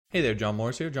Hey there, John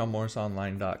Morris here,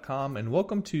 johnmorrisonline.com, and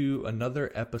welcome to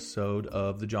another episode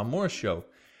of The John Morris Show.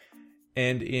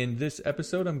 And in this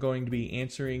episode, I'm going to be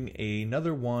answering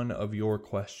another one of your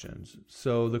questions.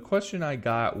 So the question I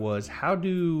got was, how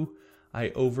do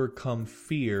I overcome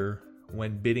fear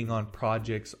when bidding on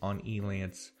projects on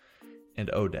Elance and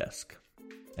Odesk?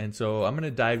 And so I'm going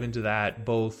to dive into that,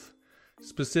 both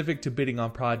specific to bidding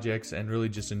on projects and really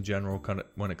just in general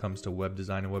when it comes to web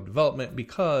design and web development,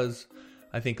 because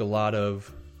I think a lot of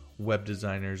web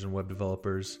designers and web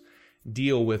developers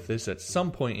deal with this at some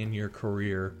point in your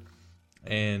career,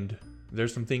 and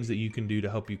there's some things that you can do to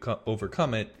help you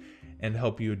overcome it and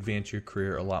help you advance your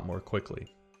career a lot more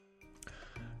quickly.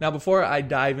 Now, before I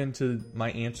dive into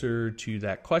my answer to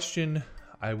that question,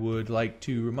 I would like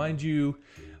to remind you,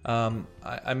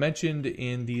 I mentioned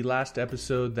in the last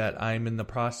episode that I'm in the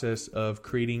process of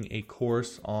creating a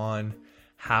course on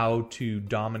how to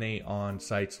dominate on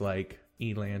sites like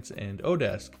Elance and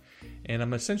Odesk. And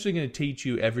I'm essentially going to teach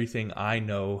you everything I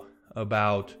know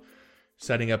about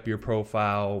setting up your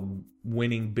profile,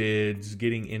 winning bids,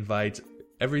 getting invites,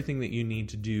 everything that you need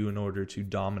to do in order to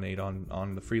dominate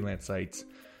on the freelance sites.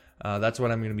 That's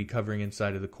what I'm going to be covering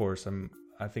inside of the course.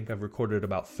 I think I've recorded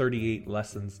about 38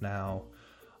 lessons now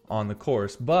on the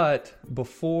course. But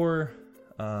before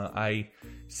I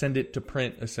send it to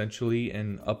print essentially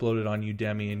and upload it on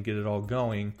Udemy and get it all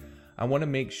going, I want to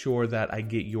make sure that I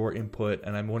get your input,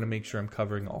 and I want to make sure I'm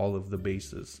covering all of the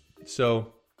bases.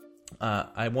 So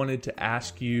I wanted to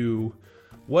ask you,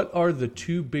 what are the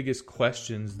two biggest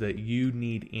questions that you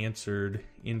need answered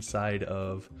inside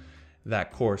of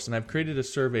that course? And I've created a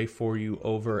survey for you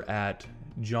over at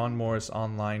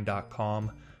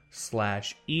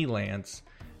johnmorrisonline.com/elance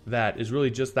that is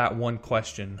really just that one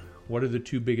question. What are the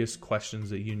two biggest questions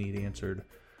that you need answered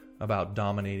about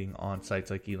dominating on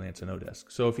sites like Elance and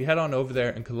Odesk? So if you head on over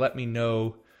there and could let me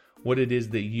know what it is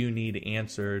that you need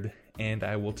answered, and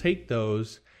I will take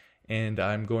those and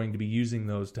I'm going to be using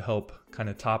those to help kind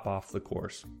of top off the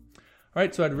course. All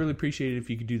right, so I'd really appreciate it if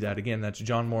you could do that. Again, that's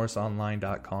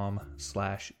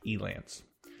johnmorrisonline.com/elance.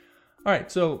 All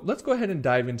right, so let's go ahead and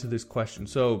dive into this question.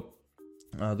 So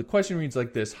the question reads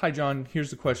like this. Hi, John, here's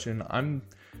the question. I'm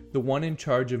the one in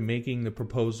charge of making the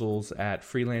proposals at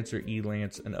Freelancer,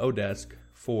 Elance, and Odesk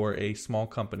for a small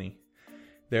company.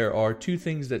 There are two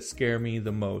things that scare me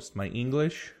the most: my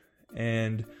English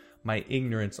and my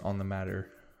ignorance on the matter,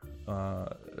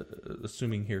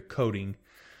 assuming here coding.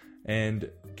 And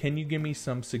can you give me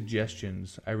some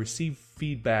suggestions? I receive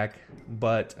feedback,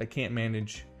 but I can't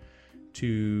manage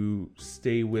to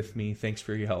stay with me. Thanks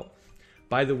for your help.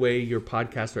 By the way, your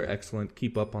podcasts are excellent.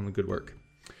 Keep up on the good work.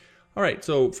 All right,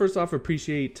 so first off,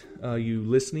 appreciate you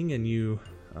listening and you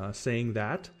saying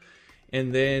that.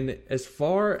 And then as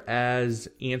far as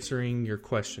answering your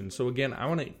question, so again, I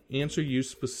want to answer you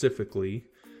specifically,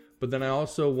 but then I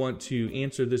also want to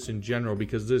answer this in general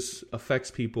because this affects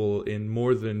people in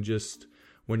more than just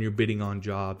when you're bidding on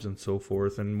jobs and so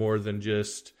forth, and more than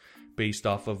just based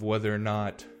off of whether or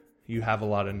not you have a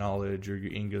lot of knowledge or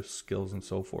your English skills and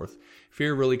so forth.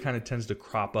 Fear really kind of tends to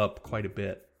crop up quite a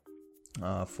bit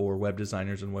for web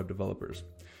designers and web developers.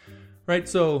 Right,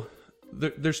 so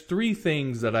there's three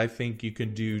things that I think you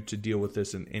can do to deal with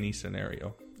this in any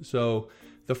scenario. So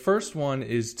the first one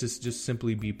is to just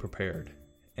simply be prepared.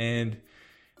 And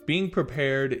being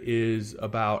prepared is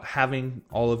about having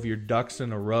all of your ducks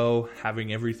in a row,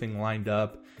 having everything lined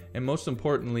up, and most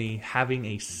importantly, having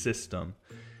a system.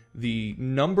 The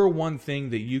number one thing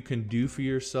that you can do for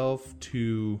yourself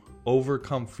to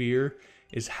overcome fear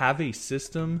is have a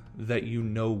system that you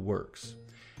know works.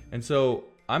 And so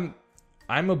I'm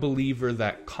a believer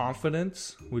that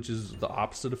confidence, which is the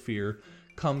opposite of fear,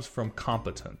 comes from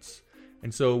competence.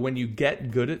 And so when you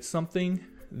get good at something,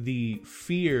 the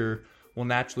fear will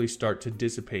naturally start to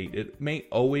dissipate. It may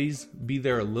always be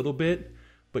there a little bit,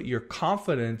 but your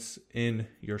confidence in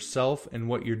yourself and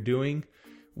what you're doing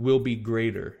will be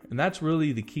greater. And that's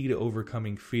really the key to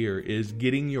overcoming fear, is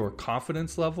getting your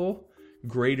confidence level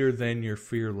greater than your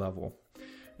fear level.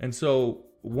 And so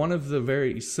one of the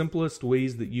very simplest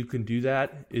ways that you can do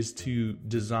that is to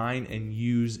design and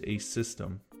use a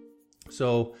system.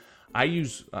 So I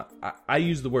use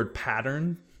the word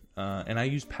pattern, and I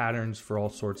use patterns for all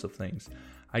sorts of things.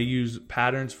 I use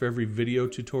patterns for every video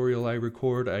tutorial I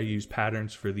record. I use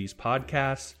patterns for these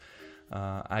podcasts.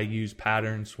 I use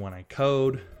patterns when I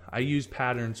code. I use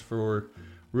patterns for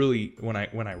really when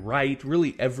I write.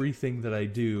 Really everything that I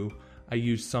do, I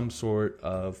use some sort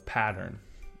of pattern.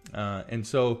 And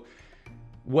so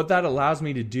what that allows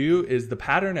me to do is, the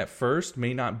pattern at first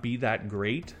may not be that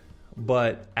great,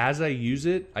 but as I use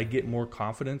it, I get more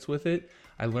confidence with it.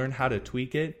 I learn how to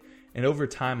tweak it, and over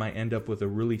time I end up with a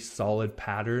really solid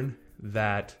pattern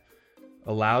that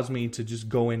allows me to just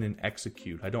go in and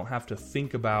execute. I don't have to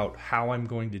think about how I'm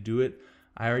going to do it.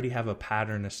 I already have a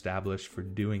pattern established for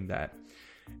doing that.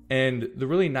 And the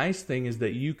really nice thing is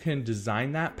that you can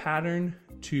design that pattern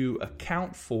to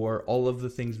account for all of the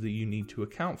things that you need to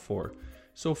account for.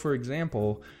 So for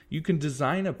example, you can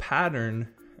design a pattern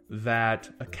that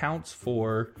accounts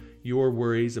for your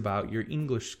worries about your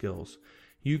English skills.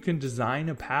 You can design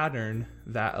a pattern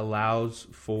that allows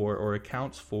for or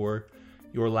accounts for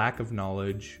your lack of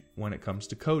knowledge when it comes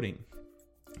to coding.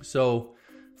 So,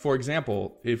 for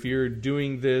example, if you're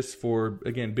doing this for,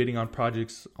 again, bidding on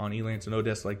projects on Elance and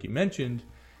Odesk like you mentioned,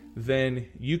 then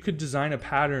you could design a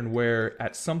pattern where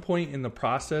at some point in the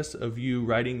process of you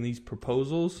writing these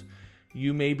proposals,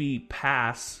 you maybe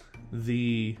pass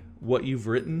what you've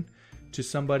written to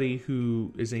somebody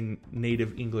who is a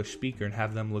native English speaker and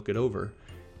have them look it over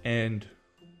and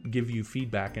give you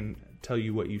feedback and tell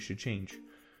you what you should change.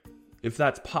 If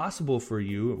that's possible for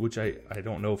you, which I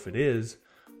don't know if it is,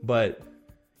 but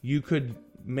you could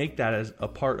make that as a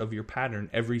part of your pattern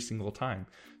every single time.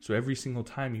 So every single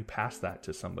time you pass that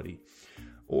to somebody.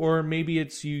 Or maybe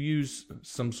it's you use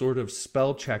some sort of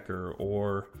spell checker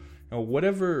or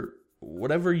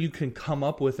whatever you can come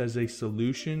up with as a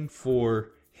solution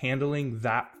for handling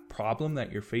that problem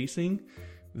that you're facing,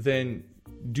 then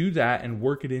do that and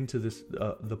work it into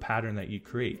the pattern that you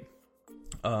create.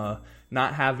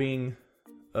 Not having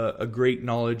a great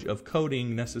knowledge of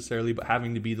coding necessarily, but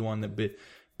having to be the one that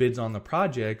bids on the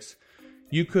projects,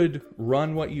 you could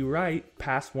run what you write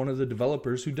past one of the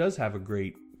developers who does have a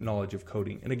great knowledge of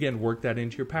coding. And again, work that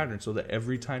into your pattern so that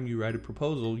every time you write a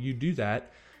proposal, you do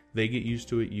that, they get used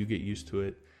to it, you get used to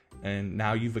it, and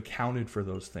now you've accounted for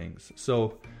those things.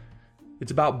 So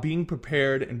it's about being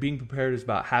prepared, and being prepared is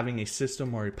about having a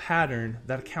system or a pattern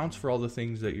that accounts for all the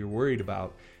things that you're worried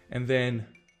about. And then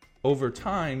over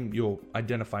time, you'll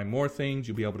identify more things,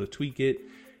 you'll be able to tweak it,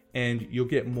 and you'll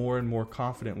get more and more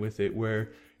confident with it,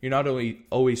 where you're not only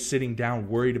always sitting down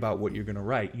worried about what you're going to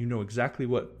write. You know exactly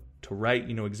what to write,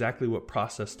 you know exactly what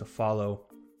process to follow,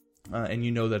 and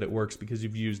you know that it works because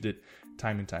you've used it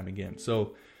time and time again.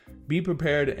 So be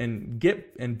prepared and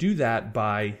do that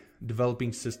by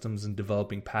developing systems and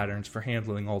developing patterns for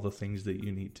handling all the things that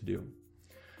you need to do.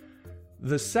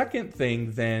 The second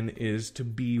thing then is to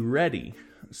be ready.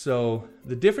 So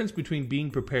the difference between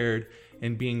being prepared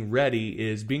and being ready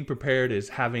is being prepared is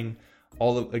having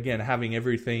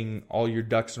everything, all your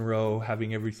ducks in a row,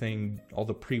 having everything, all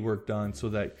the pre-work done so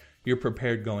that you're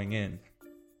prepared going in.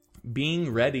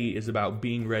 Being ready is about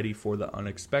being ready for the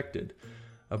unexpected,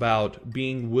 about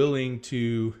being willing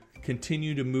to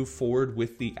continue to move forward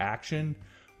with the action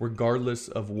regardless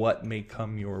of what may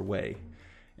come your way.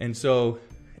 And so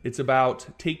it's about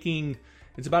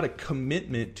a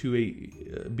commitment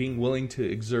to being willing to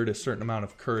exert a certain amount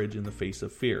of courage in the face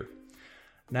of fear.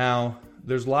 Now,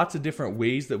 there's lots of different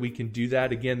ways that we can do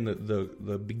that. Again,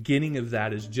 the beginning of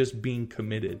that is just being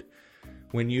committed.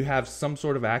 When you have some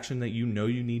sort of action that you know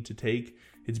you need to take,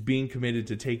 it's being committed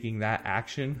to taking that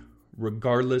action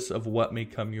regardless of what may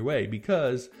come your way,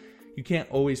 because you can't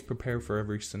always prepare for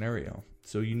every scenario.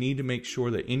 So you need to make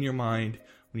sure that in your mind,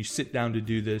 when you sit down to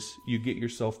do this, you get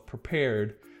yourself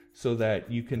prepared so that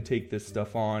you can take this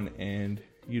stuff on and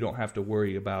you don't have to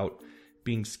worry about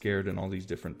being scared and all these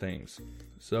different things.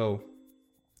 So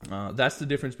that's the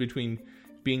difference between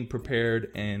being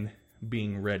prepared and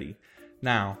being ready.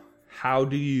 Now, how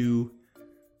do you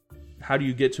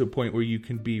get to a point where you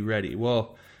can be ready?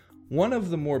 Well, one of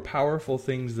the more powerful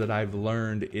things that I've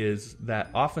learned is that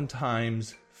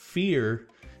oftentimes fear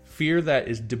that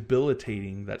is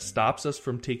debilitating, that stops us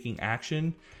from taking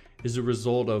action, is a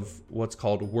result of what's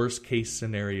called worst case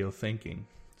scenario thinking.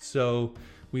 So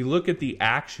we look at the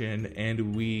action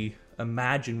and we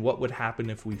imagine what would happen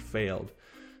if we failed.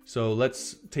 So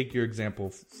let's take your example,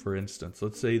 for instance.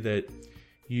 Let's say that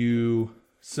you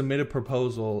submit a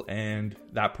proposal and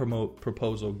that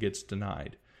proposal gets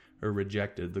denied or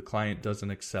rejected. The client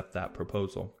doesn't accept that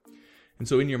proposal. And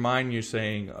so in your mind, you're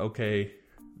saying, okay,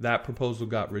 that proposal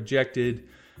got rejected.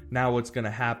 Now what's going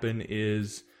to happen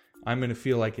is I'm going to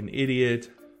feel like an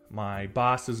idiot. My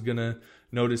boss is going to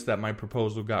notice that my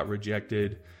proposal got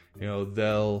rejected.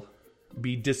 They'll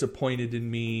be disappointed in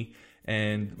me,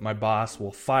 and my boss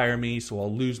will fire me, so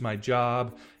I'll lose my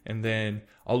job, and then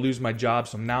I'll lose my job,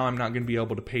 so now I'm not going to be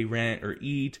able to pay rent or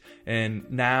eat, and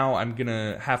now I'm going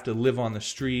to have to live on the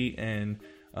street and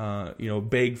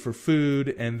beg for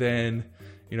food, and then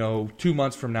 2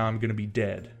 months from now I'm going to be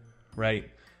dead, right?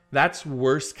 That's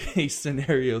worst case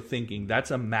scenario thinking.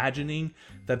 That's imagining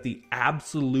that the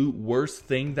absolute worst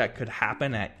thing that could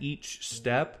happen at each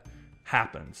step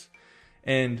happens.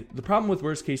 And the problem with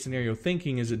worst case scenario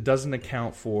thinking is it doesn't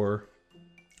account for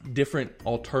different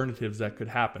alternatives that could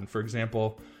happen. For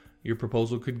example, your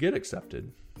proposal could get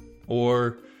accepted,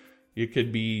 or it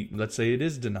could be, let's say it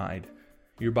is denied.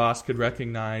 Your boss could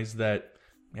recognize that,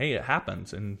 hey, it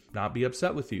happens and not be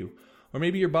upset with you. Or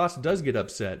maybe your boss does get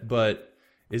upset, but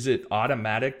is it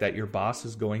automatic that your boss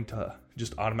is going to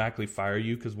just automatically fire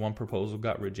you because one proposal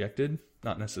got rejected?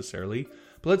 Not necessarily.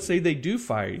 But let's say they do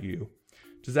fire you.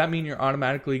 Does that mean you're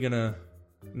automatically going to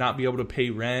not be able to pay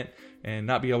rent and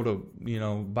not be able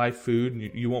to, buy food,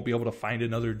 and you won't be able to find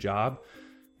another job?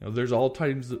 There's all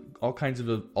kinds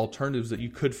of alternatives that you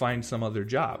could find some other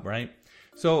job, right?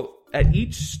 So at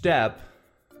each step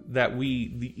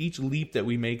each leap that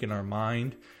we make in our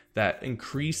mind that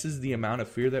increases the amount of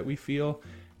fear that we feel,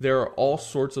 there are all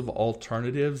sorts of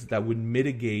alternatives that would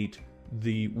mitigate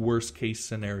the worst case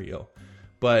scenario.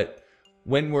 But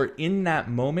when we're in that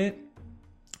moment,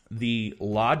 the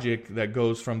logic that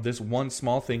goes from this one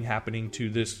small thing happening to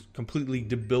this completely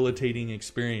debilitating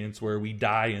experience where we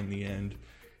die in the end,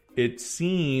 it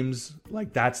seems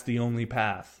like that's the only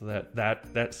path.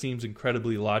 That seems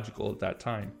incredibly logical at that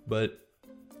time. But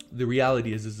the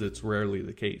reality is it's rarely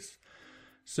the case.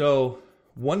 So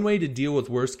one way to deal with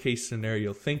worst case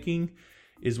scenario thinking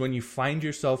is when you find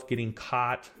yourself getting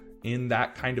caught in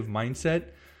that kind of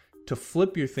mindset, to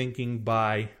flip your thinking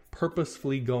by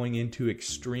purposefully going into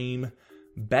extreme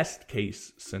best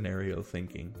case scenario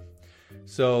thinking.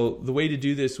 So the way to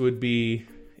do this would be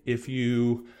if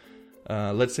you,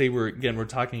 let's say we're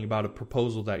talking about a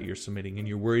proposal that you're submitting and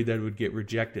you're worried that it would get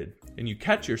rejected, and you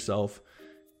catch yourself,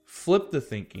 flip the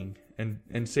thinking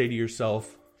and say to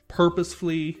yourself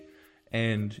purposefully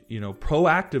and,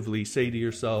 proactively say to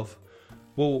yourself,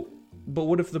 well, but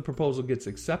what if the proposal gets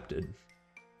accepted?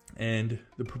 And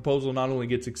the proposal not only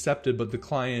gets accepted, but the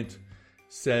client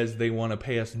says they want to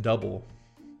pay us double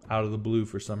out of the blue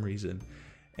for some reason.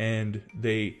 And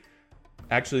they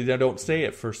don't say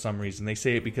it for some reason. They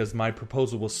say it because my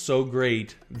proposal was so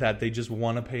great that they just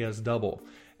want to pay us double.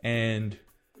 And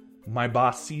my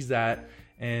boss sees that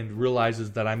and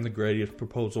realizes that I'm the greatest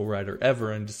proposal writer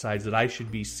ever and decides that I should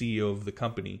be CEO of the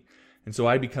company. And so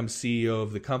I become CEO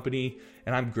of the company,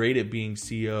 and I'm great at being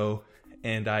CEO,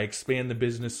 and I expand the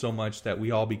business so much that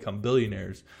we all become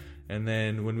billionaires. And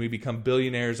then when we become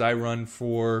billionaires, I run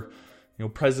for,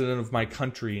 president of my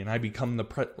country, and I become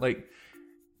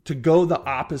to go the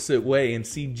opposite way and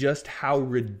see just how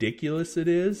ridiculous it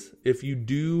is if you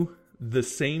do the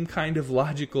same kind of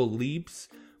logical leaps,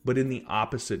 but in the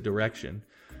opposite direction.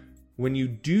 When you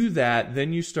do that,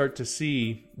 then you start to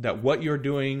see that what you're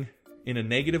doing in a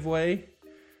negative way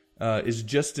is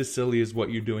just as silly as what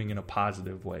you're doing in a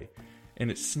positive way. And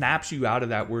it snaps you out of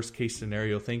that worst case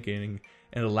scenario thinking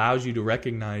and allows you to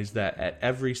recognize that at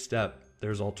every step,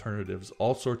 there's alternatives.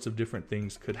 All sorts of different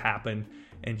things could happen,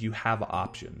 and you have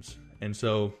options. And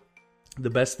so the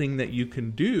best thing that you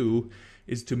can do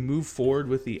is to move forward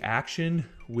with the action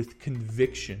with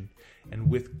conviction and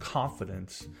with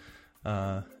confidence.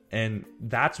 And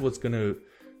that's what's going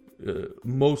to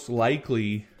most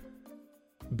likely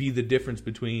be the difference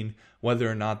between whether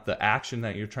or not the action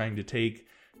that you're trying to take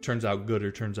turns out good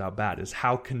or turns out bad, is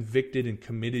how convicted and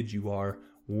committed you are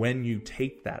when you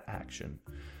take that action.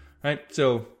 Right?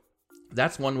 So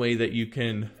that's one way that you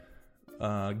can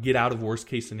get out of worst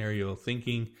case scenario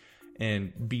thinking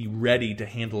and be ready to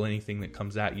handle anything that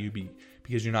comes at you,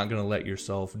 because you're not going to let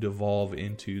yourself devolve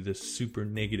into this super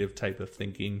negative type of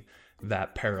thinking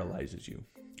that paralyzes you.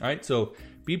 All right, so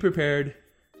be prepared,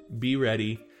 be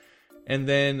ready. And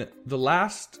then the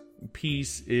last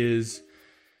piece is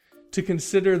to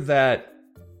consider that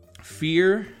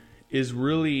fear is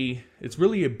really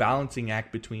a balancing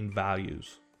act between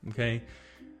values. Okay,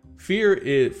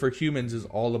 fear for humans is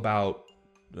all about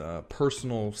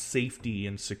personal safety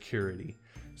and security.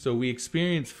 So we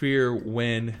experience fear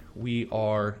when we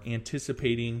are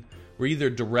anticipating, we're either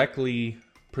directly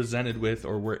presented with,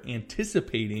 or we're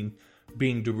anticipating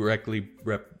being directly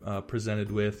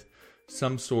presented with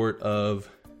some sort of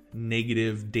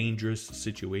negative, dangerous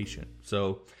situation.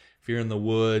 So if you're in the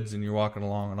woods and you're walking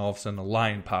along and all of a sudden a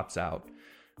lion pops out,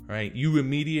 right? You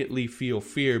immediately feel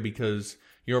fear because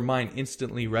your mind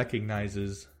instantly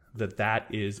recognizes that that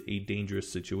is a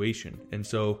dangerous situation. And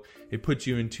so it puts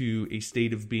you into a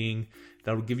state of being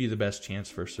that will give you the best chance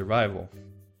for survival.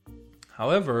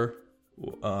 However,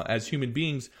 as human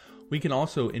beings, we can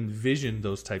also envision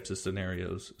those types of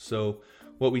scenarios. So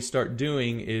what we start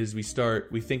doing is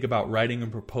we think about writing a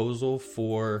proposal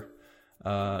for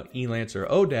Elance or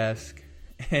Odesk,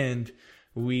 and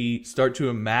we start to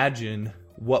imagine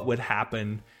what would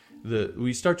happen.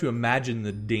 We start to imagine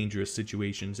the dangerous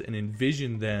situations and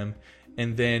envision them,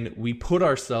 and then we put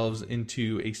ourselves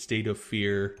into a state of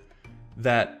fear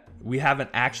that we haven't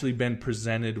actually been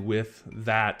presented with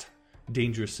that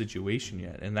dangerous situation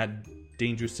yet, and that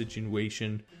dangerous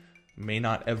situation may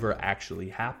not ever actually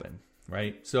happen,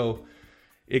 right? So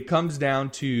it comes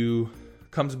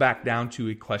back down to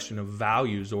a question of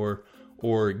values,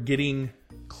 or getting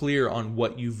clear on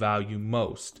what you value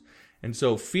most. And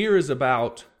so fear is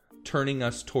about turning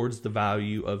us towards the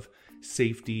value of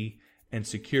safety and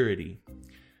security.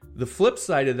 The flip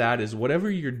side of that is whatever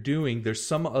you're doing, there's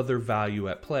some other value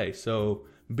at play. So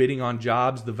bidding on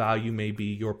jobs, the value may be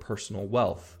your personal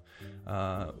wealth.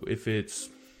 If it's,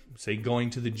 say, going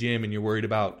to the gym and you're worried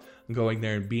about going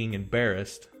there and being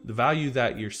embarrassed, the value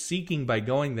that you're seeking by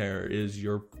going there is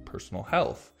your personal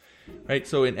health, right?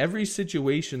 So in every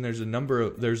situation, there's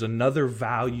another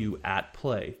value at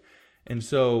play. And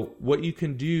so what you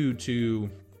can do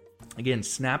to, again,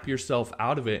 snap yourself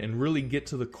out of it and really get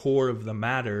to the core of the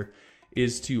matter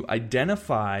is to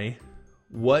identify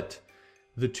what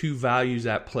the two values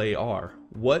at play are.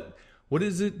 What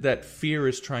is it that fear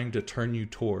is trying to turn you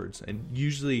towards? And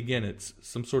usually, again, it's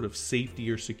some sort of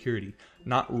safety or security,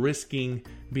 not risking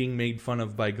being made fun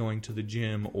of by going to the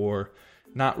gym, or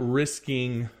not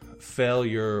risking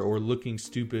failure or looking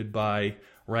stupid by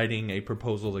writing a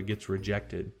proposal that gets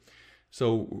rejected.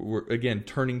 So we're, again,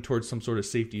 turning towards some sort of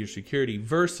safety or security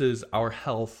versus our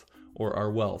health or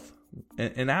our wealth,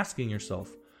 and asking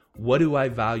yourself, what do I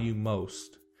value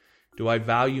most? Do I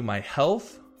value my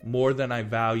health more than I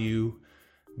value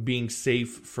being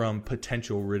safe from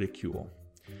potential ridicule?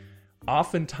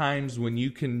 Oftentimes, when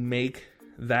you can make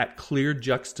that clear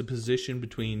juxtaposition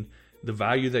between the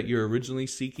value that you're originally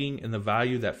seeking and the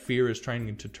value that fear is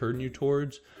trying to turn you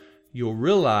towards, you'll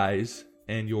realize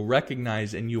and you'll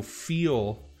recognize and you'll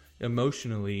feel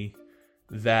emotionally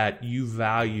that you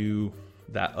value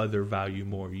that other value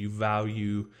more. You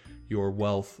value your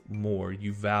wealth more.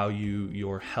 You value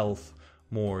your health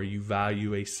more. You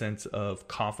value a sense of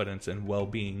confidence and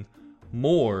well-being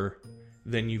more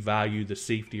than you value the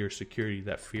safety or security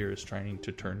that fear is trying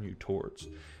to turn you towards.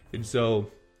 And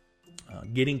so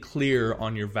getting clear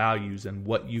on your values and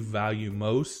what you value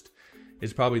most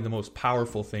is probably the most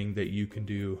powerful thing that you can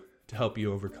do to help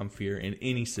you overcome fear in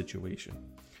any situation.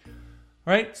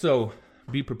 All right, so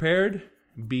be prepared,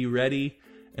 be ready,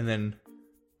 and then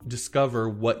discover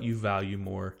what you value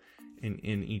more in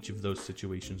each of those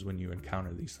situations when you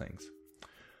encounter these things. All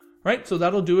right, so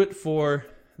that'll do it for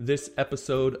this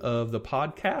episode of the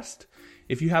podcast.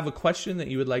 If you have a question that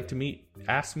you would like to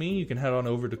ask me, you can head on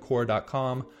over to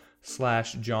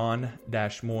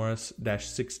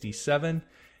Quora.com/John-Morris-67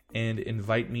 and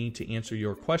invite me to answer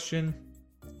your question.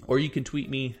 Or you can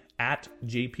tweet me at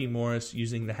JPMorris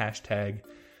using the hashtag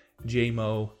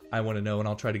JMoIWantToKnow, and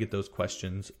I'll try to get those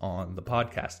questions on the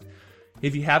podcast.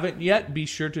 If you haven't yet, be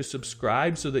sure to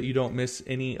subscribe so that you don't miss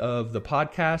any of the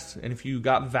podcasts. And if you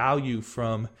got value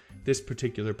from this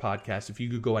particular podcast, if you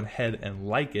could go ahead and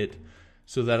like it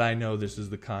so that I know this is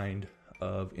the kind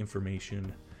of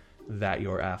information that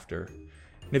you're after.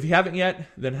 And if you haven't yet,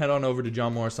 then head on over to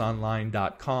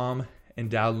johnmorrisonline.com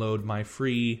and download my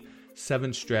free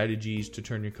 7 strategies to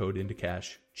turn your code into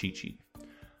cash cheat sheet.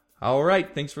 All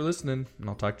right, thanks for listening, and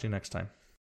I'll talk to you next time.